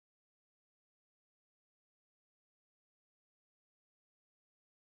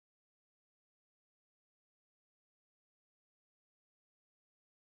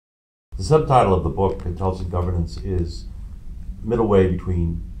The subtitle of the book, Intelligent Governance, is middle way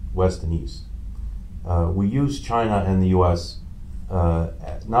between West and East. We use China and the U.S.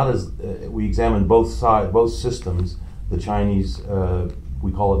 We examine both systems. The Chinese,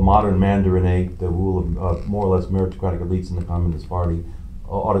 we call it modern Mandarinate, the rule of more or less meritocratic elites in the Communist Party,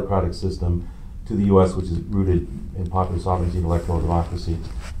 autocratic system, to the U.S., which is rooted in popular sovereignty and electoral democracy.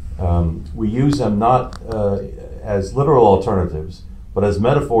 We use them not as literal alternatives, but as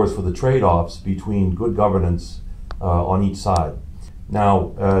metaphors for the trade-offs between good governance on each side.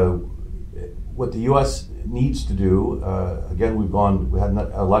 Now, what the U.S. needs to do, again, we had an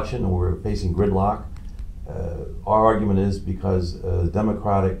election and we're facing gridlock. Our argument is because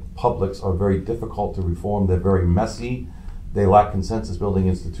democratic publics are very difficult to reform. They're very messy. They lack consensus-building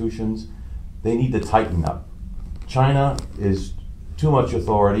institutions. They need to tighten up. China is too much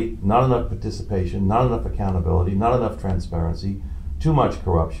authority, not enough participation, not enough accountability, not enough transparency, too much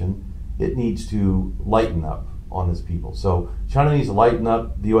corruption. It needs to lighten up on its people. So China needs to lighten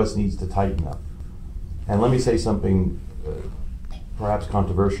up, the U.S. needs to tighten up. And let me say something perhaps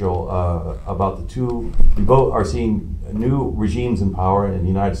controversial about the two. We both are seeing new regimes in power. In the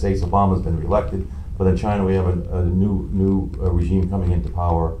United States, Obama's been reelected, but in China we have a new regime coming into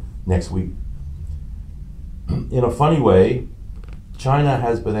power next week. In a funny way, China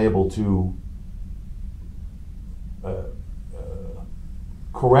has been able to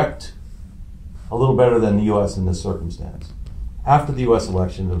correct a little better than the U.S. in this circumstance. After the U.S.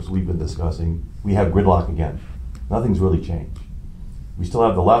 election, as we've been discussing, we have gridlock again. Nothing's really changed. We still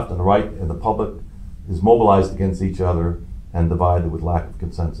have the left and the right, and the public is mobilized against each other and divided with lack of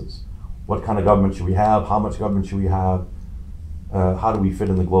consensus. What kind of government should we have? How much government should we have? How do we fit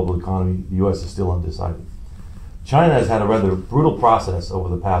in the global economy? The U.S. is still undecided. China has had a rather brutal process over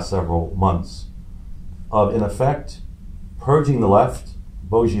the past several months of, in effect, purging the left.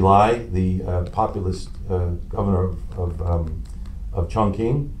 Bo Xilai, the populist governor of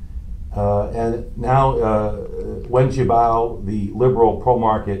Chongqing, and now Wen Jiabao, the liberal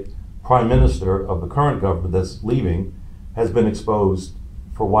pro-market prime minister of the current government that's leaving, has been exposed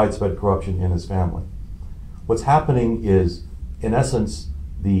for widespread corruption in his family. What's happening is, in essence,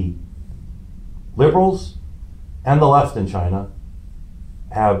 the liberals and the left in China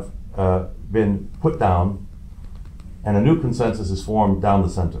have been put down, and a new consensus is formed down the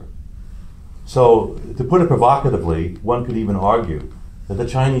center. So, to put it provocatively, one could even argue that the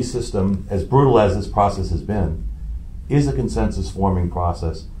Chinese system, as brutal as this process has been, is a consensus-forming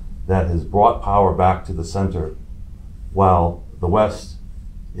process that has brought power back to the center, while the West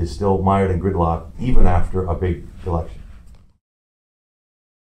is still mired in gridlock even after a big election.